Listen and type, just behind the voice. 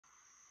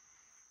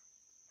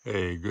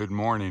Hey, good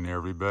morning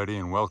everybody,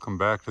 and welcome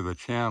back to the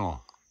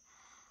channel.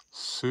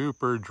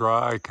 Super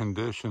dry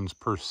conditions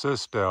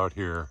persist out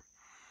here.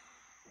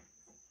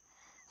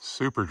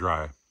 Super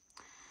dry.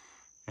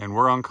 And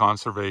we're on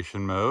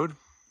conservation mode.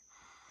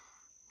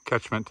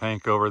 Catchment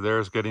tank over there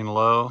is getting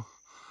low.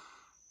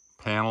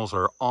 Panels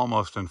are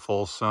almost in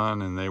full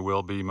sun, and they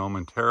will be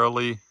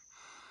momentarily.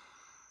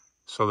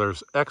 So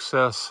there's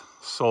excess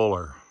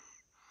solar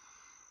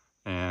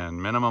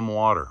and minimum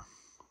water.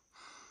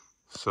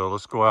 So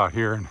let's go out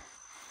here and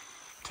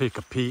take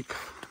a peek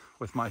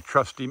with my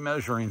trusty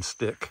measuring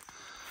stick.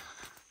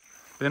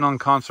 Been on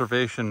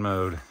conservation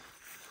mode.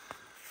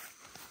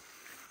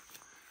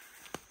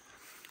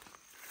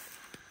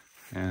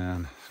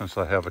 And since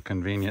I have a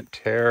convenient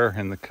tear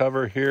in the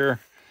cover here,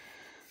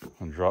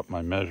 I'll drop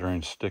my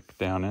measuring stick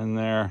down in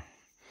there.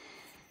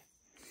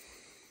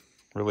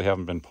 Really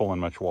haven't been pulling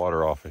much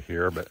water off of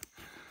here, but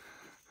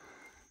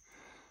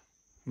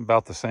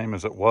about the same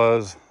as it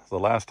was the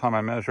last time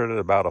I measured it,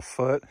 about a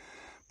foot.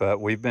 But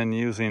we've been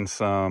using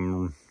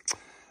some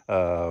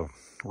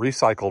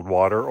recycled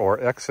water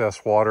or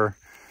excess water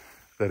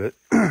that it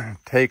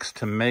takes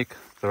to make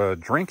the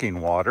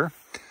drinking water.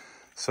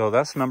 So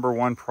that's number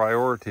one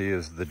priority,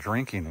 is the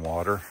drinking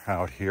water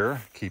out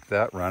here. Keep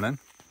that running.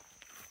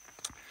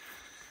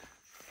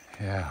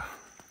 Yeah.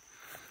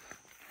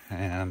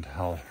 And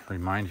I'll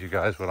remind you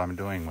guys what I'm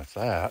doing with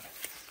that.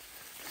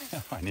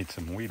 I need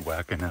some weed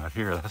whacking out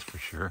here, that's for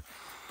sure.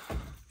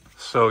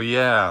 So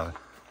yeah,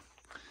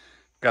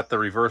 got the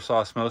reverse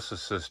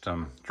osmosis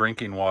system,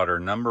 drinking water,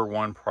 number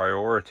one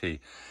priority.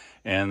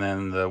 And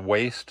then the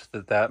waste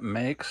that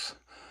makes,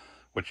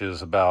 which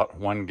is about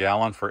 1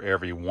 gallon for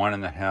every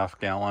 1.5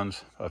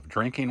 gallons of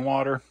drinking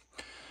water.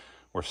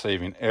 We're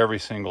saving every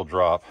single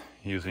drop,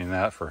 using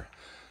that for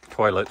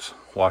toilets,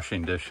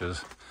 washing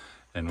dishes,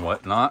 and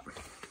whatnot.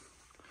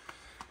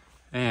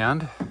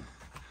 And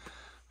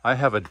I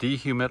have a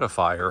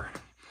dehumidifier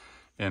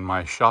in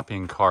my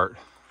shopping cart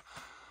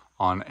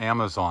on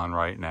Amazon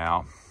right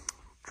now.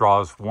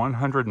 Draws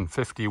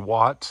 150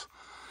 watts,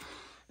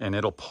 and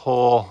it'll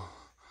pull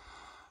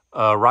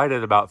right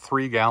at about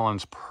 3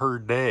 gallons per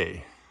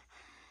day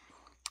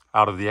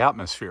out of the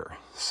atmosphere.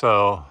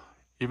 So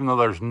even though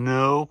there's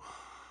no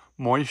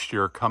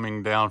moisture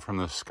coming down from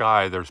the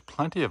sky, there's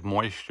plenty of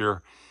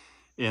moisture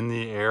in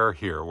the air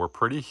here. We're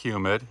pretty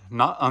humid,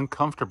 not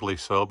uncomfortably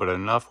so, but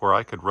enough where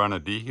I could run a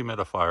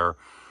dehumidifier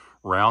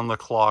round the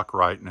clock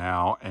right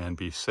now and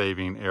be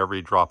saving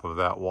every drop of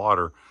that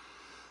water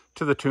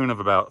to the tune of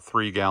about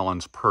 3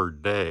 gallons per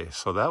day.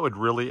 So that would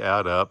really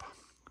add up.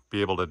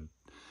 Be able to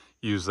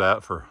use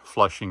that for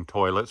flushing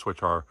toilets,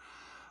 which are,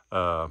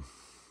 a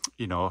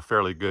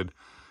fairly good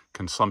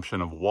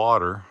consumption of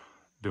water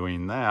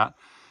doing that,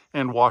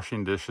 and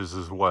washing dishes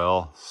as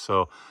well.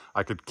 So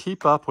I could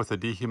keep up with the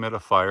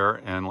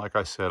dehumidifier, and like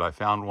I said, I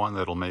found one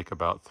that'll make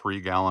about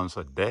 3 gallons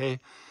a day,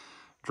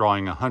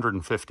 drawing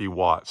 150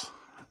 watts.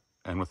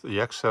 And with the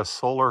excess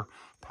solar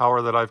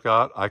power that I've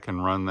got, I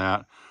can run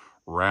that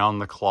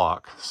round the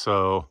clock.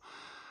 So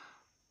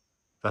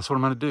that's what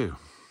I'm going to do.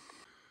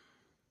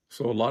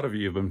 So a lot of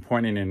you have been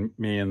pointing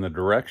me in the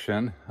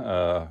direction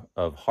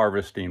of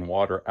harvesting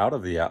water out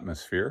of the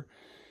atmosphere.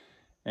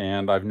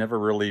 And I've never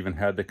really even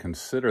had to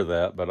consider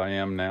that, but I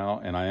am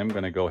now, and I am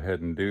going to go ahead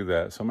and do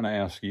that. So I'm going to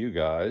ask you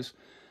guys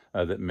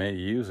that may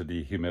use a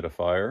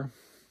dehumidifier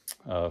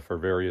for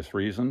various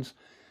reasons,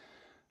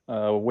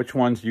 which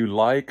ones you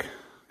like.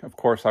 Of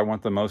course, I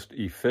want the most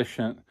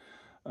efficient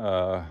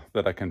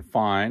that I can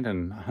find,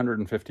 and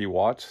 150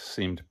 watts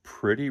seemed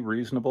pretty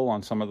reasonable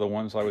on some of the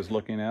ones I was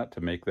looking at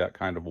to make that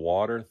kind of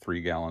water,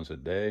 3 gallons a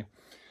day.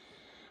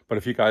 But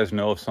if you guys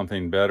know of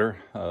something better,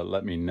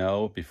 let me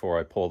know before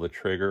I pull the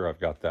trigger. I've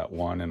got that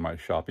one in my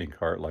shopping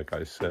cart, like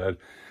I said,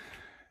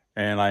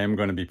 and I am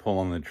going to be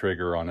pulling the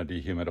trigger on a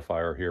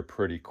dehumidifier here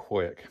pretty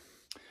quick.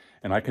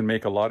 And I can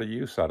make a lot of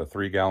use out of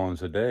 3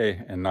 gallons a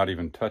day and not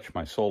even touch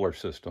my solar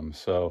system.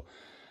 So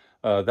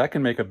that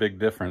can make a big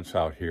difference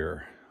out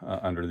here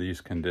under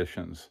these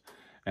conditions.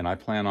 And I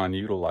plan on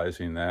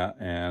utilizing that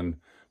and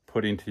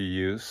putting to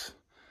use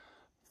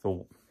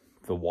the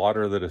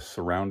water that is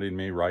surrounding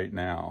me right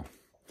now.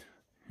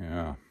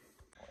 Yeah.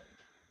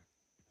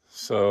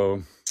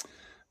 So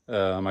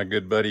my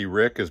good buddy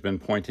Rick has been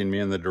pointing me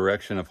in the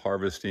direction of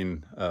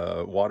harvesting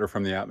water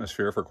from the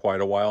atmosphere for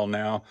quite a while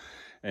now.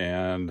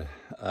 And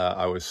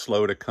I was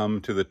slow to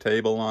come to the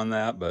table on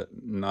that, but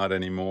not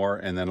anymore.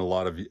 And then a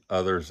lot of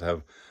others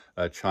have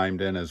chimed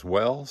in as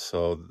well.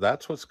 So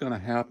that's what's going to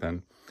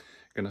happen.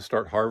 Going to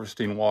start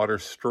harvesting water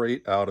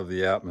straight out of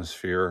the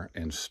atmosphere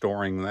and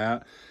storing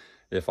that.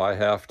 If I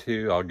have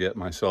to, I'll get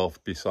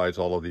myself, besides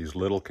all of these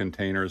little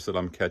containers that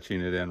I'm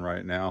catching it in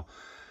right now,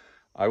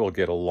 I will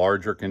get a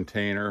larger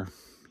container,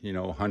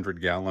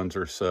 100 gallons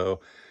or so,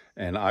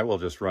 and I will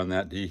just run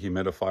that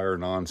dehumidifier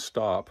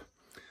nonstop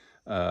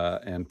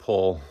and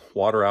pull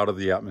water out of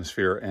the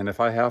atmosphere. And if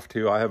I have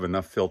to, I have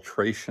enough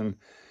filtration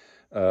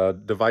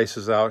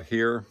devices out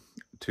here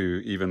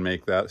to even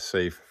make that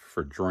safe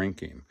for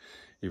drinking,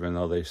 even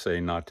though they say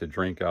not to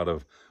drink out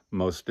of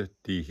most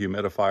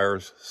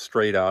dehumidifiers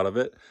straight out of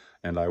it,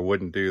 and I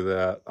wouldn't do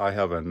that. I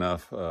have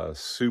enough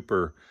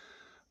super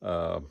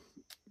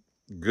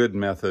good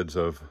methods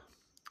of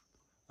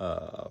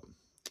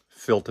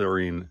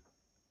filtering,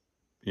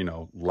 you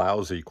know,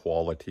 lousy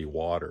quality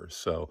water.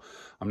 So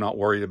I'm not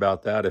worried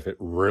about that. If it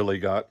really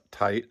got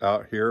tight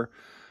out here,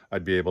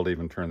 I'd be able to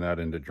even turn that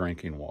into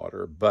drinking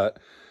water. But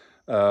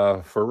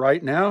for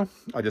right now,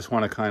 I just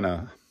want to kind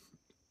of,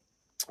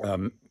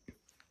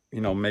 you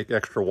know, make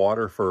extra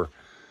water for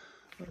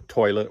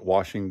toilet,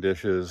 washing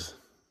dishes,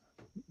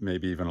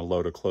 maybe even a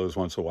load of clothes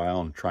once in a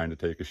while, and trying to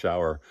take a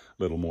shower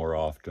a little more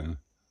often.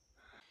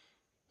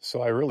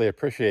 So I really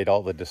appreciate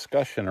all the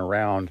discussion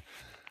around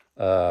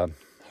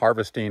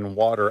harvesting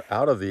water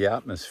out of the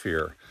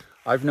atmosphere.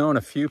 I've known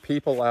a few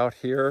people out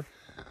here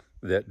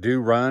that do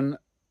run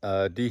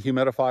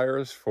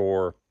dehumidifiers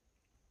for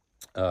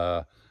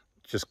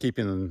just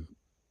keeping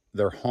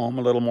their home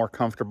a little more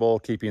comfortable,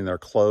 keeping their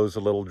clothes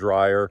a little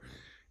drier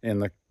in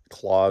the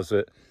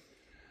closet.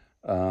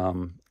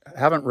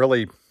 Haven't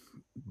really,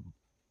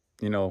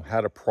 you know,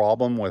 had a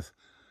problem with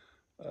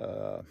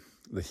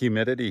the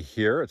humidity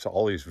here. It's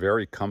always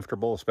very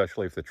comfortable,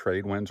 especially if the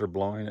trade winds are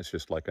blowing. It's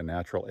just like a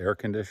natural air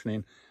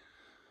conditioning.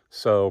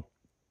 So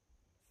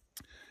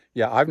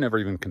yeah, I've never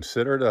even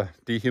considered a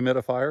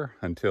dehumidifier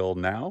until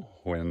now,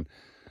 when,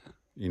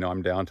 you know,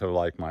 I'm down to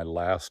like my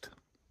last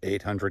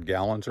 800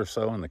 gallons or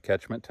so in the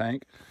catchment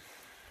tank.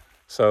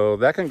 So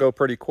that can go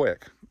pretty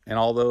quick. And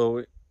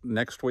although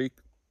next week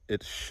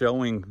it's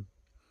showing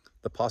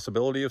the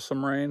possibility of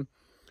some rain,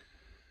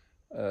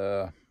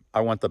 I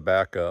want the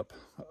backup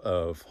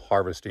of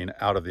harvesting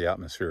out of the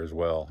atmosphere as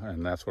well,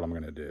 and that's what I'm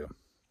going to do.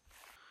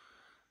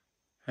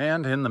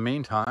 And in the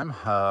meantime,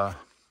 I'm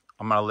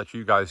going to let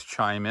you guys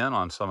chime in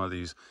on some of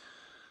these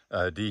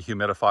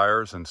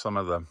dehumidifiers and some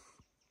of the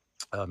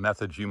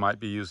methods you might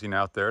be using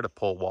out there to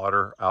pull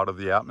water out of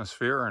the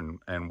atmosphere,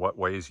 and what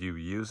ways you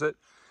use it.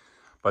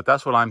 But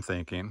that's what I'm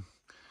thinking.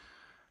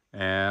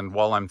 And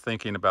while I'm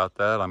thinking about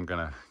that, I'm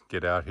going to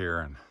get out here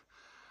and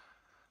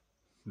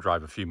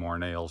drive a few more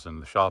nails in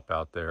the shop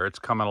out there. It's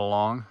coming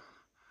along,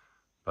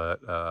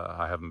 but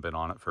I haven't been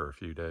on it for a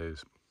few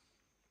days.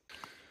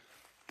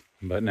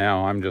 But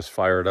now I'm just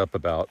fired up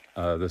about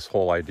this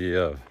whole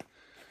idea of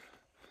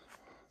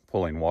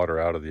pulling water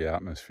out of the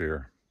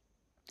atmosphere.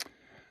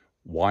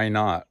 Why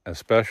not?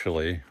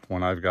 Especially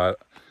when I've got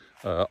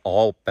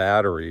all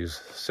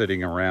batteries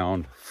sitting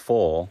around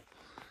full,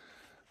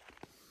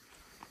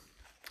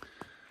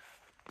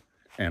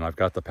 and I've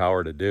got the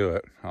power to do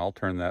it. I'll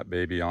turn that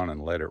baby on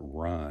and let it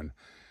run.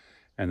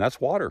 And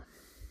that's water.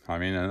 I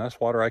mean, and that's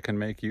water I can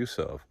make use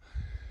of.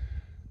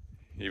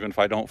 Even if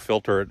I don't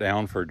filter it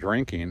down for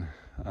drinking,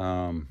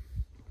 I'm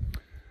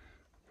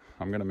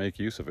going to make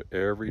use of it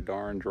every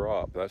darn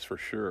drop, that's for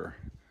sure,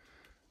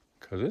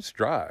 because it's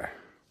dry.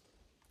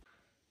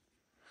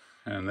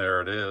 And there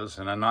it is.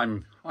 And then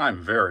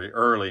I'm very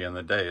early in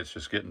the day. It's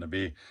just getting to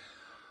be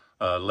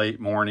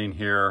late morning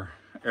here.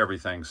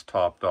 Everything's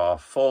topped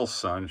off, full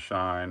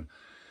sunshine,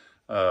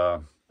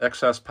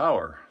 excess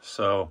power.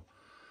 So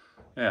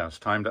yeah, it's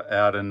time to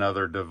add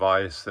another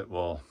device that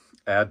will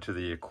add to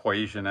the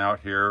equation out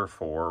here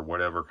for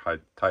whatever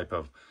type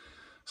of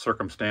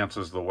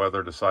circumstances the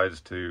weather decides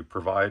to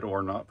provide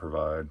or not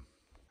provide.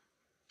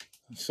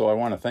 So I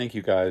want to thank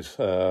you guys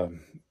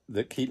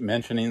that keep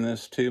mentioning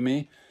this to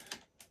me,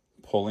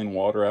 pulling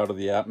water out of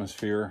the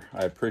atmosphere.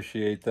 I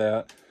appreciate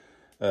that.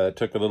 It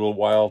took a little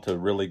while to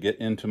really get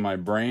into my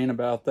brain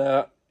about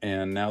that,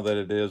 and now that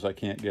it is, I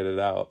can't get it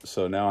out.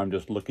 So now I'm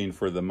just looking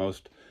for the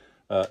most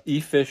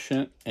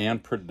efficient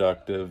and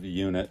productive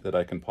unit that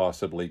I can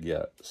possibly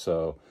get.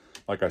 So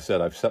like I said,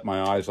 I've set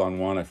my eyes on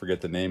one. I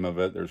forget the name of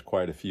it. There's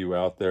quite a few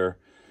out there.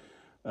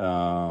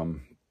 I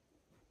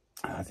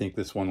think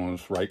this one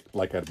was right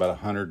like at about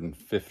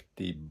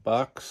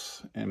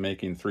 $150 and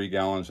making 3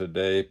 gallons a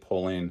day,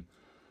 pulling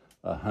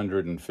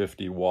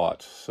 150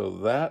 watts. So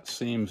that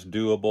seems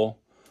doable,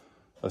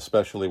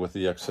 especially with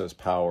the excess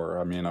power.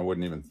 I mean, I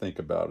wouldn't even think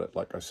about it.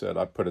 Like I said,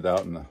 I put it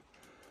out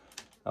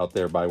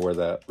there by where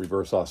that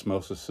reverse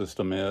osmosis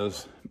system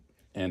is,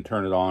 and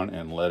turn it on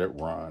and let it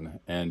run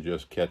and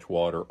just catch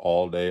water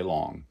all day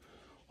long.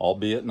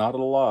 Albeit not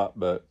a lot,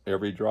 but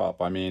every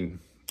drop. I mean,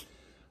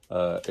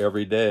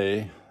 every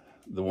day,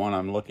 the one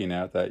I'm looking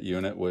at, that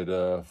unit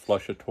would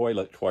flush a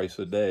toilet twice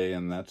a day,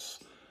 and that's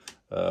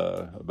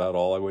about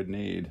all I would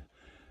need.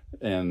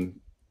 And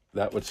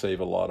that would save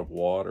a lot of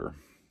water.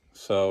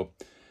 So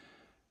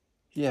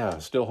yeah,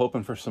 still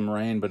hoping for some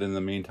rain, but in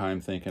the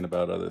meantime thinking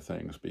about other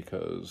things,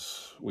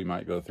 because we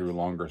might go through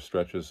longer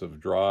stretches of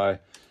dry,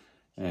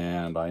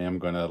 and I am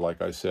going to,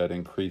 like I said,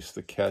 increase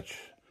the catch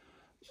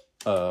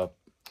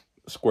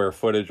square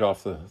footage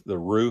off the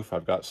roof.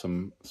 I've got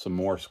some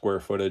more square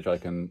footage I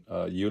can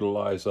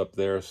utilize up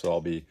there, so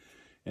I'll be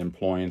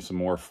employing some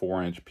more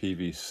 4-inch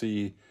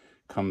PVC.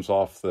 Comes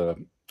off the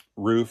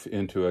roof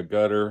into a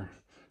gutter,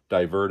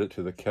 divert it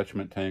to the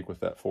catchment tank with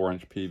that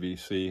 4-inch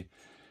PVC,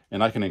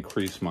 and I can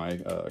increase my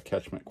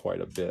catchment quite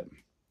a bit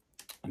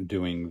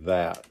doing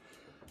that.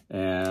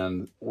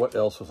 And what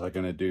else was I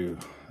going to do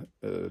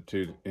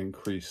to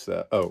increase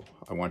that? Oh,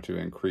 I want to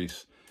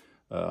increase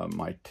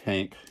my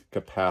tank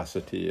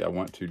capacity. I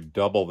want to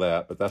double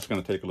that, but that's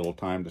going to take a little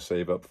time to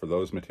save up for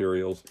those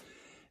materials.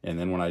 And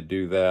then when I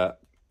do that,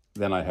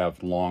 then I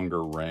have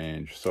longer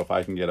range. So if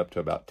I can get up to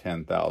about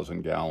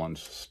 10,000 gallons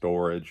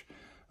storage,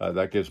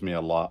 that gives me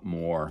a lot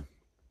more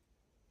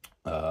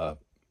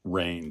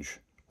range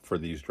for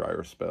these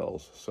drier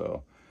spells.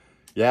 So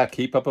yeah,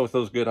 keep up with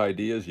those good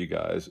ideas, you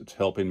guys. It's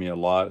helping me a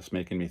lot. It's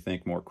making me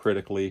think more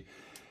critically.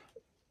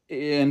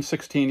 In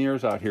 16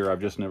 years out here, I've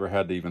just never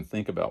had to even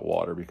think about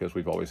water because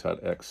we've always had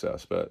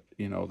excess. But,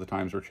 you know, the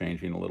times are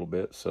changing a little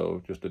bit,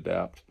 so just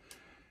adapt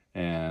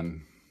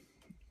and,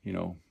 you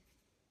know,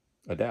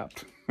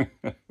 adapt.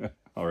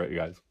 All right, you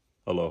guys.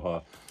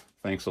 Aloha.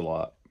 Thanks a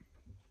lot.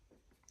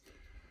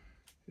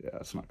 Yeah,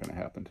 it's not going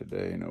to happen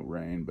today. No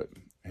rain, but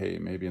hey,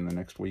 maybe in the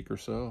next week or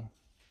so.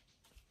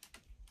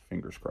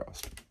 Fingers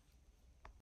crossed.